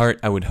in my heart,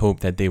 I would hope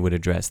that they would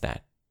address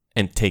that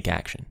and take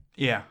action.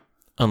 Yeah.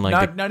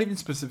 Unlike Not even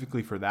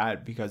specifically for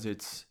that, because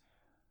it's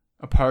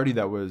a party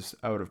that was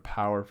out of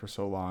power for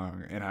so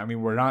long. And I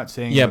mean, we're not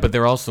saying yeah, but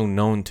they're also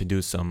known to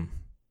do some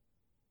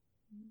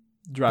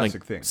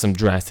drastic things. Some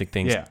drastic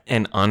things. Yeah.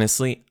 And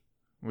honestly,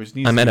 Which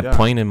needs I'm to at be a done.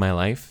 point in my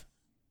life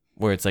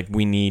where it's like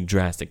we need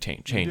drastic We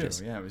do,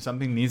 changes. yeah,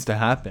 something needs to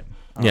happen.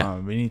 Yeah.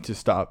 We need to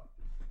stop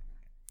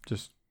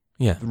just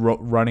Yeah.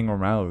 running our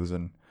mouths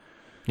and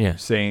Yeah.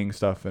 saying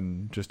stuff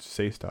and just to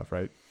say stuff,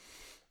 right?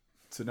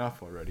 It's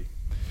enough already.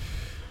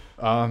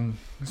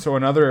 So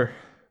another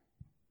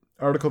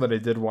article that I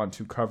did want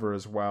to cover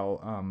as well.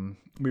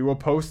 We will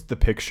post the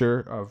picture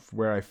of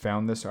where I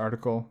found this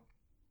article.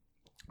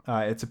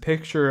 It's a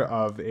picture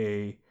of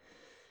a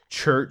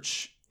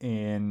church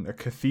in a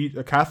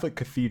Catholic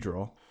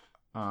cathedral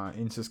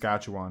in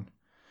Saskatchewan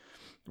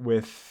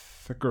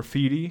with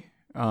graffiti.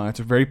 It's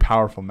a very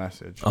powerful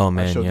message. Oh,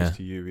 man, I showed yeah. this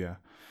to you. Yeah,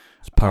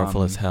 It's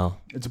powerful as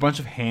hell. it's a bunch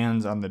of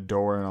hands on the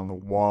door and on the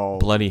wall.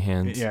 Bloody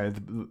hands. Yeah,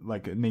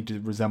 like it made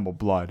it resemble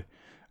blood.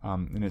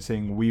 And it's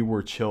saying "We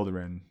were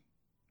children,"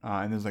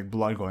 and there's like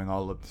blood going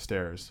all up the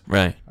stairs.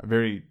 Right.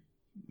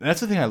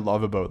 That's the thing I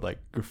love about like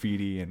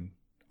graffiti and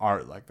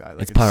art like that.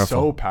 Like, It's powerful.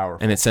 so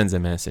powerful, And it sends a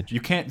message. you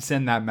can't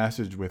send that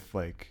message with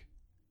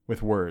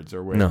words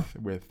or with No.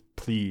 with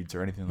pleads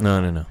or anything like No,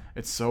 that. no.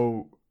 It's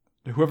so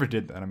whoever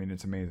did that. I mean,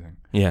 it's amazing.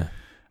 Yeah.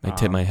 I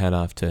tip Um, my hat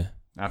off to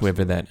Absolutely.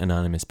 whoever that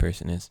anonymous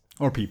person is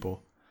or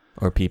people.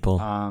 or people.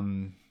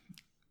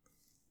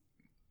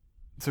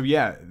 So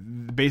yeah,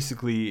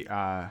 basically,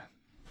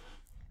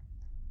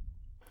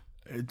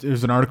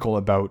 there's an article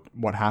about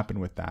what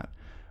happened with that.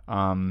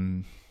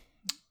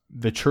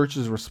 The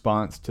church's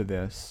response to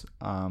this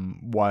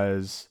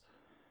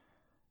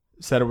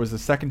said it was the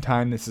second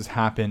time this has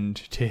happened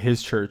to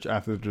his church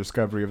after the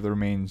discovery of the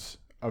remains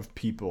of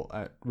people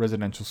at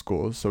residential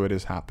schools. So it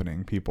is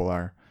happening. People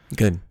are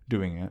Good.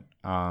 doing it.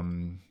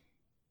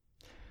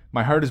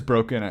 My heart is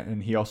broken,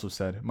 and he also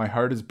said, my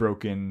heart is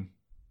broken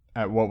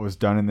at what was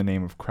done in the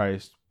name of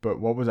Christ, But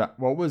what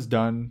was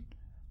done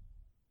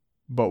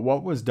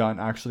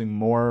actually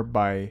more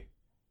by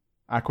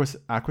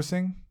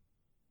acquiescing?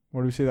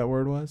 What do we say that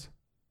word was?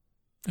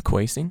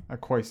 Acquiescing?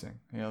 Acquiescing.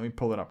 Yeah, let me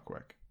pull it up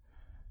quick.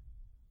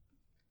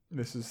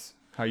 This is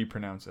how you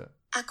pronounce it.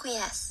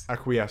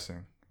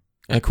 Acquiescing.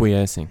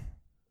 Acquiescing.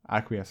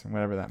 Acquiescing,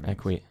 whatever that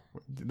means.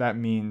 That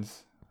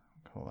means,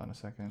 hold on a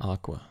second.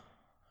 Aqua.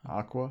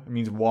 It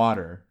means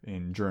water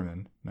in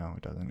German. No,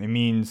 it doesn't. It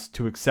means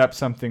to accept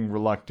something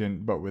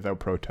reluctant but without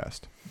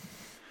protest.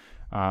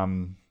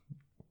 So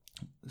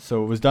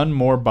it was done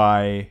more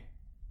by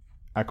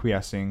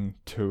acquiescing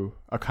to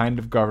a kind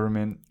of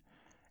government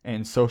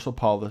and social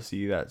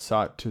policy that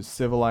sought to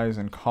civilize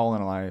and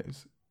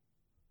colonize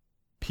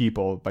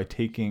people by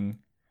taking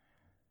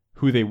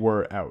who they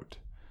were out.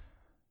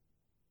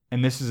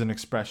 And this is an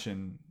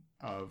expression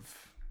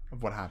of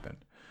what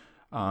happened.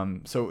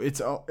 So it's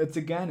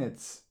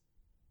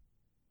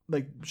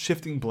like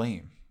shifting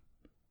blame.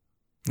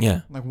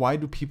 Yeah. Like, why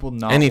do people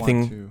not anything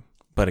want to?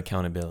 But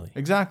accountability.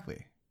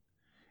 Exactly.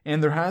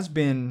 And there has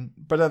been,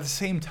 but at the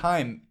same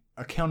time,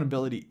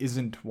 accountability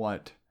isn't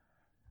what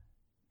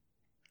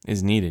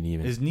is needed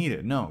even. Is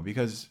needed, no,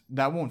 because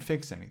that won't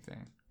fix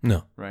anything.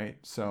 No. Right?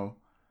 So,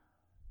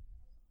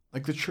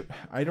 like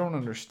I don't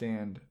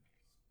understand.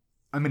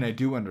 I mean, I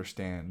do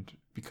understand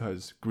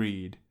because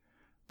greed,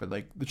 but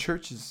like the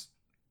churches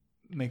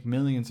make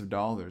millions of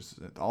dollars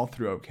all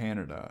throughout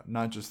Canada,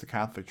 not just the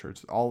Catholic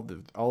Church, all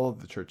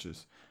of the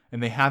churches,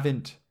 and they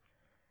haven't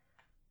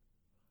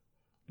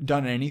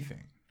done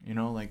anything. You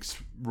know, like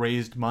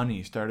raised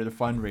money, started a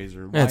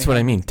fundraiser. That's what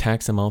I mean.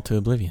 Tax them all to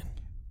oblivion.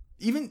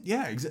 Even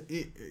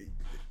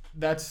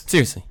that's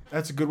seriously.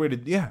 That's a good way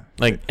to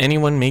Like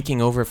anyone making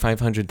over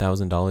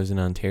 $500,000 in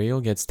Ontario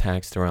gets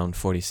taxed around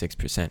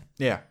 46%.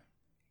 Yeah.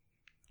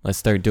 Let's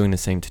start doing the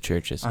same to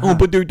churches. Oh,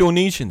 but they're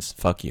donations.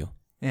 Fuck you.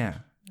 Yeah.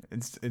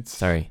 It's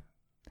sorry.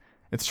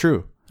 It's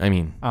true. I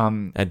mean,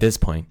 at this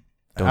point,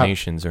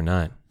 donations or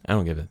not, I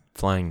don't give a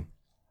flying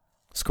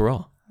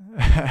squirrel.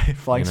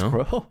 Flying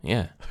squirrel?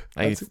 Yeah.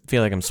 I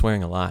feel like I'm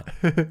swearing a lot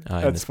in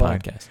this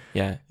podcast.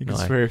 Yeah. You can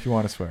swear if you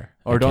want to swear.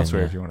 Or don't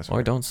swear if you want to swear.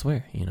 Or don't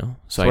swear,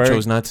 So I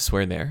chose not to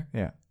swear there.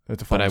 Yeah.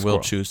 But I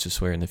will choose to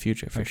swear in the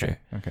future for sure.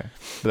 Okay.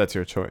 But that's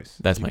your choice.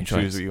 That's my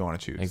choice. Choose what you want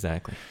to choose.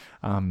 Exactly.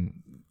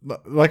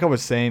 Like I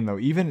was saying, though,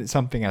 even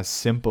something as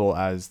simple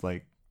as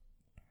like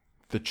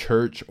the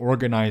church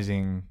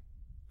organizing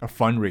a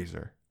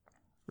fundraiser,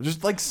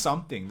 just like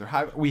something,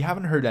 we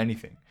haven't heard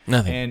anything.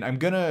 Nothing. And I'm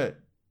going to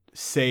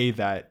say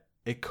that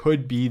it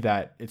could be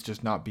that it's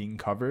just not being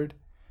covered,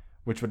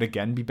 which would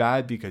again be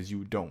bad because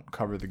you don't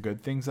cover the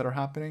good things that are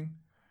happening,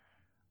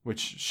 which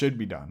should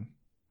be done,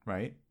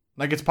 right?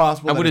 Like it's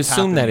possible. I would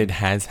assume that it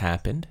has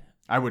happened.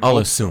 I'll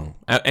assume,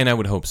 and I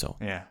would hope so.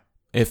 Yeah.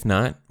 If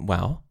not,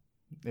 wow.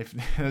 If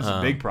that's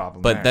a big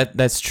problem. But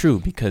that's true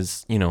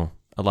because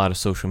a lot of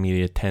social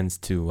media tends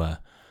to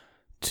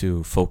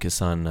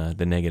focus on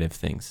the negative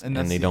things, and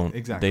they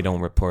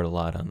don't report a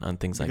lot on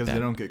things like that because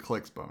they don't get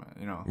clicks from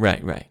it,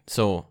 Right.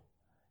 So,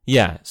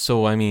 yeah.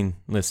 So I mean,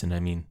 listen. I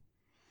mean,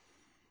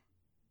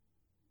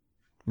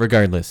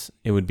 regardless,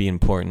 it would be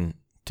important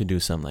to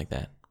do something like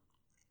that.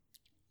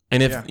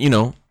 And if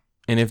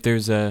and if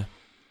there's a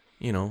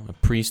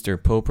priest or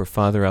pope or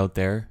father out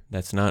there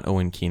that's not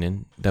Owen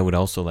Keenan that would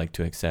also like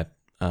to accept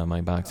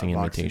my boxing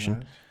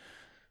invitation.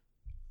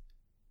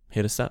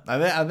 Hit us up.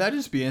 That'd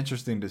just be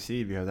interesting to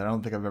see because I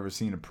don't think I've ever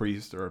seen a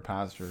priest or a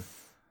pastor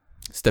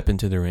step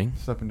into the ring.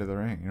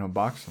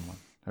 Box someone.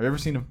 Have you ever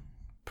seen a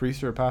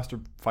priest or a pastor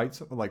fight,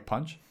 like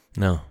punch?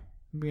 No.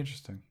 It'd be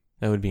interesting.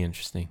 That would be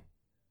interesting.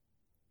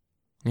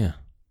 Yeah.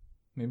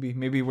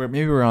 Maybe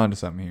we're on to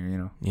something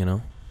here.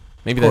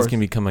 Maybe that's gonna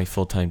become my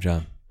full-time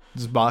job.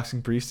 Just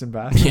boxing priests and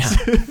pastors.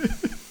 Yeah.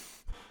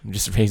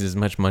 Just raise as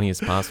much money as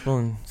possible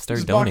and start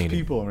just donating. Box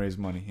people and raise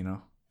money.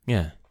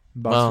 Yeah.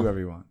 Box whoever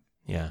you want.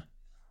 Yeah.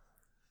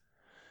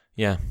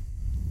 Yeah.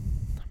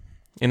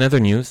 In other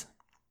news,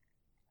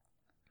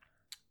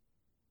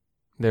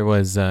 there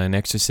was an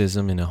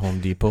exorcism in a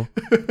Home Depot.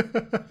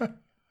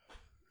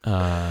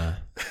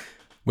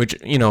 Which,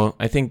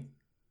 I think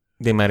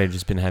they might have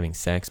just been having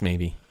sex,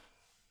 maybe.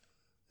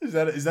 Is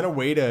that a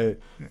way to... Is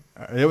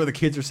that what the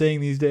kids are saying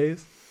these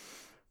days?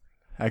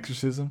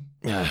 Exorcism?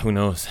 Yeah, who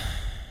knows?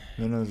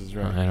 Who knows is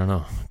right. I don't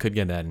know. Could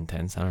get that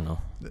intense. I don't know.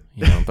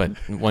 But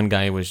one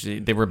guy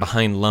they were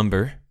behind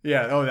lumber.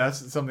 Yeah. Oh,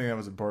 that's something that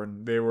was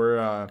important.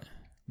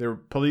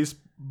 Police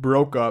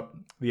broke up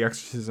the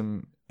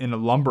exorcism in a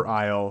lumber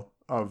aisle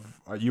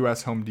of a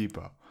U.S. Home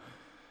Depot.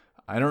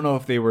 I don't know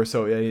if they were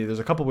there's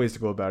a couple ways to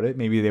go about it.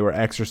 Maybe they were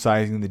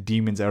exorcising the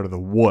demons out of the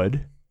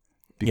wood.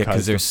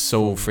 Because they're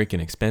so freaking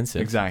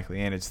expensive.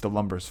 Exactly, and it's the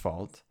lumber's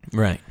fault.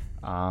 Right.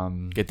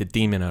 Get the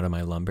demon out of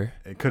my lumber.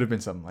 It could have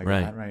been something like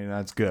that, right?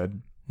 That's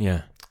good.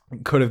 Yeah.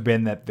 It could have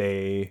been that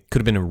they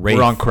could have been a wraith.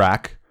 Were on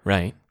crack.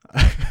 Right.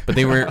 But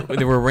they were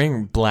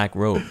wearing black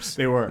robes.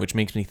 They were. Which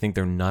makes me think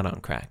they're not on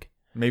crack.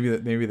 Maybe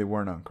they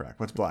weren't on crack.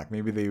 What's black?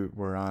 Maybe they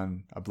were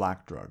on a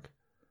black drug.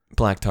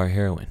 Black tar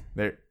heroin.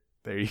 There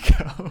you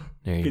go.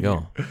 There you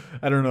go.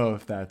 I don't know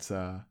if that's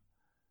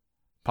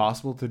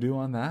possible to do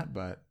on that,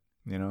 but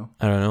I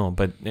don't know,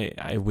 but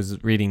I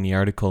was reading the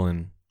article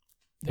and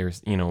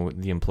there's,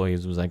 the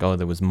employees was like, oh,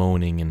 there was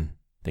moaning and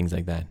things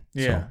like that.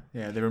 Yeah,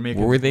 So, they were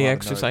making. were they a lot of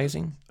noise.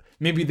 exercising?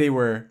 Maybe they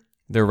were.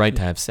 Their right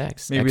to have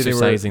sex. Maybe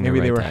Exercising they were.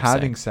 Maybe their they right were to have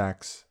having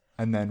sex. sex,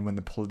 and then when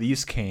the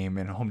police came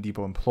and Home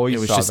Depot employees It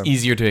was saw just them,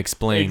 easier to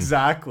explain.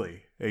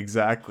 Exactly.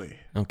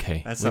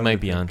 Okay, That's we how might they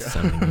be think. onto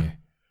something here.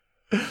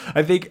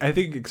 I think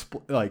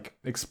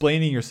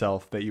explaining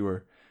yourself that you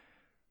were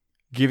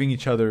giving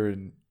each other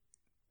an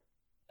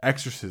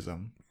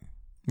exorcism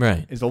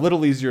Right. is a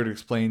little easier to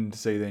explain to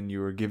say than you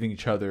were giving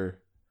each other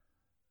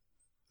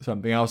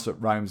something else that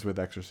rhymes with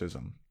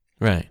exorcism.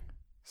 Right.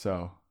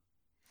 So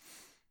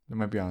they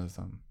might be onto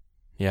something.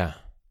 Yeah.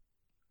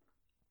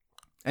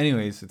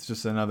 Anyways, it's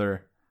just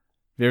another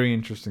very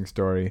interesting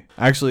story.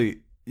 Actually,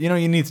 you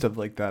need stuff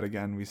like that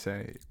again. We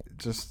say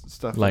just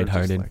stuff that are just,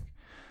 Lighthearted. like,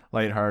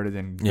 lighthearted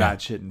and Yeah.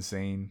 batshit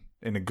insane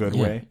in a good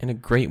Yeah, way. in a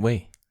great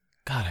way.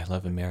 God, I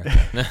love America.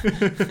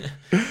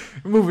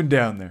 Moving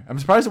down there. I'm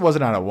surprised it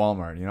wasn't out at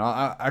Walmart.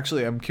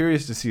 I'm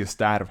curious to see a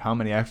stat of how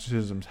many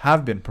exorcisms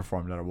have been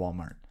performed at a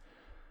Walmart.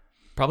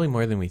 Probably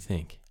more than we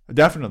think.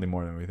 Definitely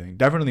more than we think.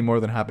 Definitely more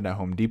than happened at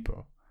Home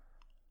Depot.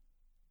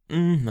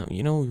 No,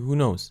 who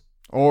knows?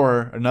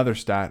 Or another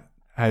stat,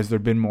 has there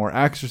been more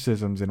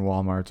exorcisms in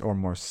Walmarts or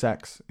more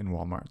sex in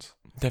Walmarts?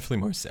 Definitely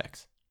more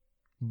sex.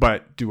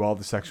 But do all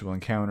the sexual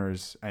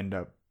encounters end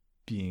up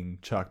being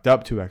chalked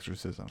up to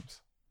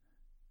exorcisms?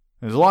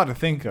 There's a lot to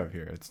think of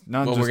here. It's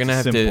not Well,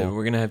 just simple.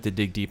 we're gonna have to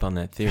dig deep on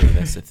that theory.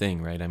 That's the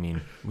thing, right? I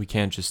mean, we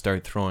can't just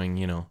start throwing,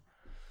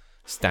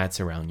 stats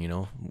around,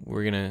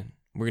 We're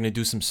gonna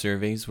do some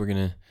surveys. We're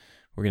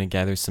gonna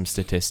gather some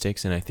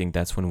statistics, and I think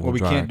that's when we'll we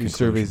draw can't our do conclusion.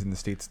 surveys in the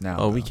States now.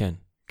 Oh, we though. can.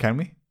 Can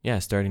we? Yeah,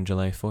 starting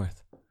July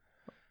 4th.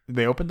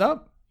 They opened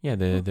up? Yeah,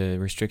 the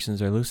restrictions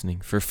are loosening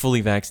for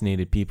fully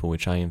vaccinated people,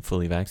 which I am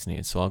fully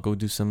vaccinated. So I'll go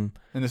do some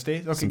In the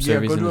States? Okay, Some yeah,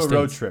 surveys go in do the a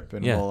road States. trip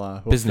and Yeah.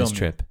 we'll business film you.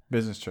 trip.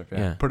 Business trip, yeah.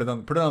 Yeah. Put it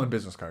on the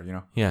business card,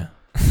 Yeah,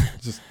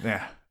 Just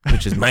yeah.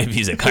 which is my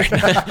Visa card.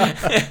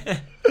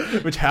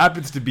 Which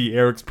happens to be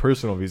Eric's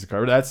personal Visa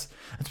card. That's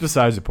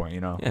besides the point,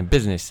 Yeah,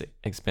 business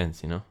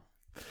expense,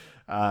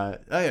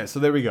 So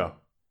there we go.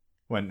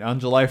 When on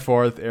July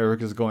 4th,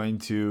 Eric is going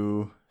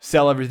to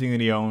sell everything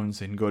that he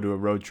owns and go to a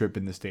road trip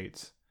in the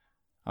States.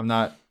 I'm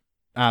not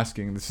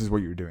asking. This is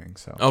what you're doing.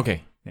 So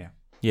Okay. Yeah.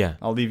 Yeah,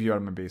 I'll leave you out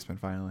of my basement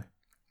finally.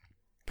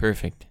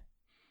 perfect.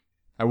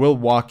 I will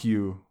walk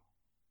you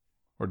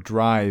or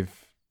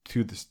drive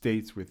to the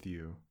States with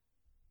you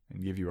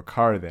and give you a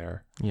car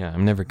there. Yeah,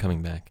 I'm never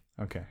coming back.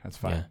 Okay, that's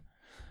fine. Yeah.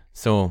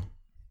 So,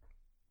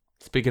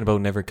 speaking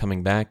about never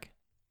coming back,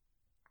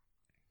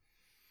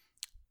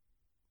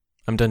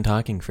 I'm done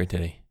talking for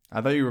today.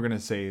 I thought you were going to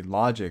say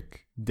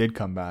Logic did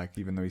come back,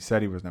 even though he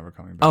said he was never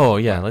coming back. Oh,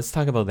 yeah, let's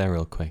talk about that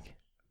real quick.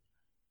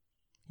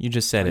 You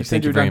just said You it. said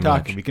Thank you're you very done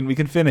much. talking. We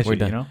can finish We're it,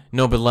 done.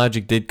 No, but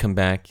Logic did come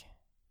back.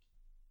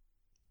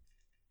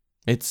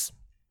 It's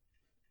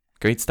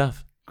great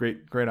stuff. Great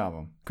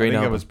album. Great I think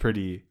album. it was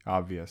pretty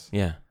obvious.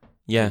 Yeah. What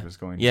Yeah. he was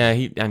going Yeah,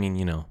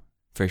 to.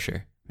 for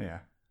sure. Yeah.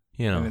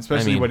 I And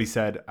especially mean, what he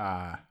said,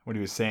 what he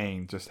was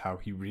saying, just how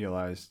he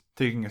realized,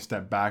 taking a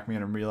step back made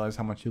him realize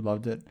how much he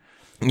loved it.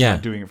 Yeah,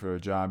 Not doing it for a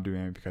job,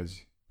 doing it because,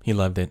 he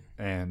loved it.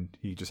 and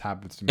he just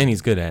happens to And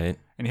he's good at it.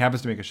 and he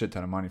happens to make a shit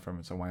ton of money from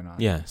it, so why not?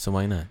 Yeah, so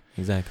why not?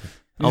 Exactly.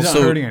 He's not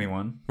hurting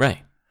anyone, Right.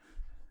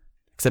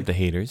 Except the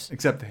haters.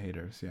 except the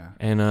haters, yeah.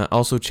 And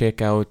also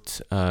check out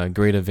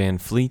Greta Van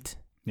Fleet.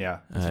 Yeah.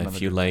 that's another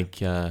If you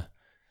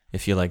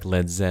good like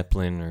Led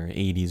Zeppelin or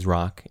 80s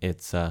rock.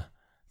 It's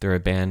they're a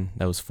band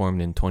that was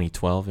formed in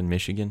 2012 in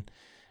Michigan,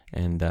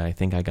 and I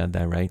think I got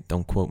that right.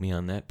 Don't quote me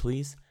on that,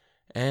 please.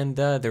 And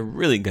they're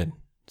really good,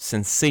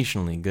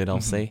 sensationally good,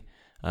 I'll say.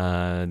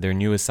 Their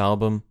newest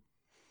album,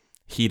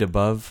 Heat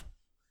Above,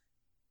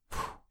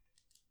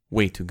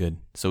 way too good.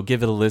 So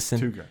give it a listen.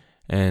 Too good.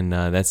 And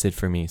that's it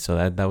for me.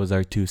 So that was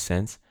our 2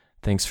 cents.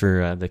 Thanks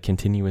for the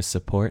continuous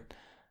support.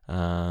 We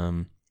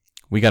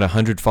got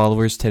 100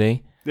 followers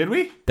today. Did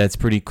we? That's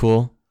pretty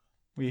cool.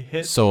 We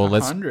hit So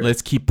 100.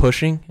 let's keep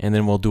pushing, and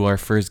then we'll do our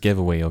first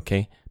giveaway,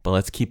 okay? But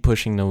let's keep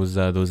pushing those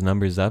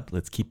numbers up.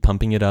 Let's keep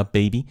pumping it up,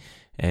 baby,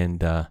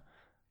 and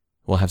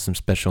we'll have some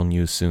special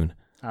news soon.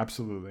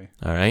 Absolutely.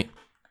 All right,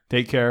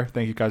 Take care.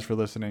 Thank you guys for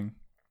listening.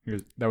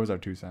 That was our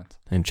 2 cents.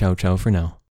 and ciao for now.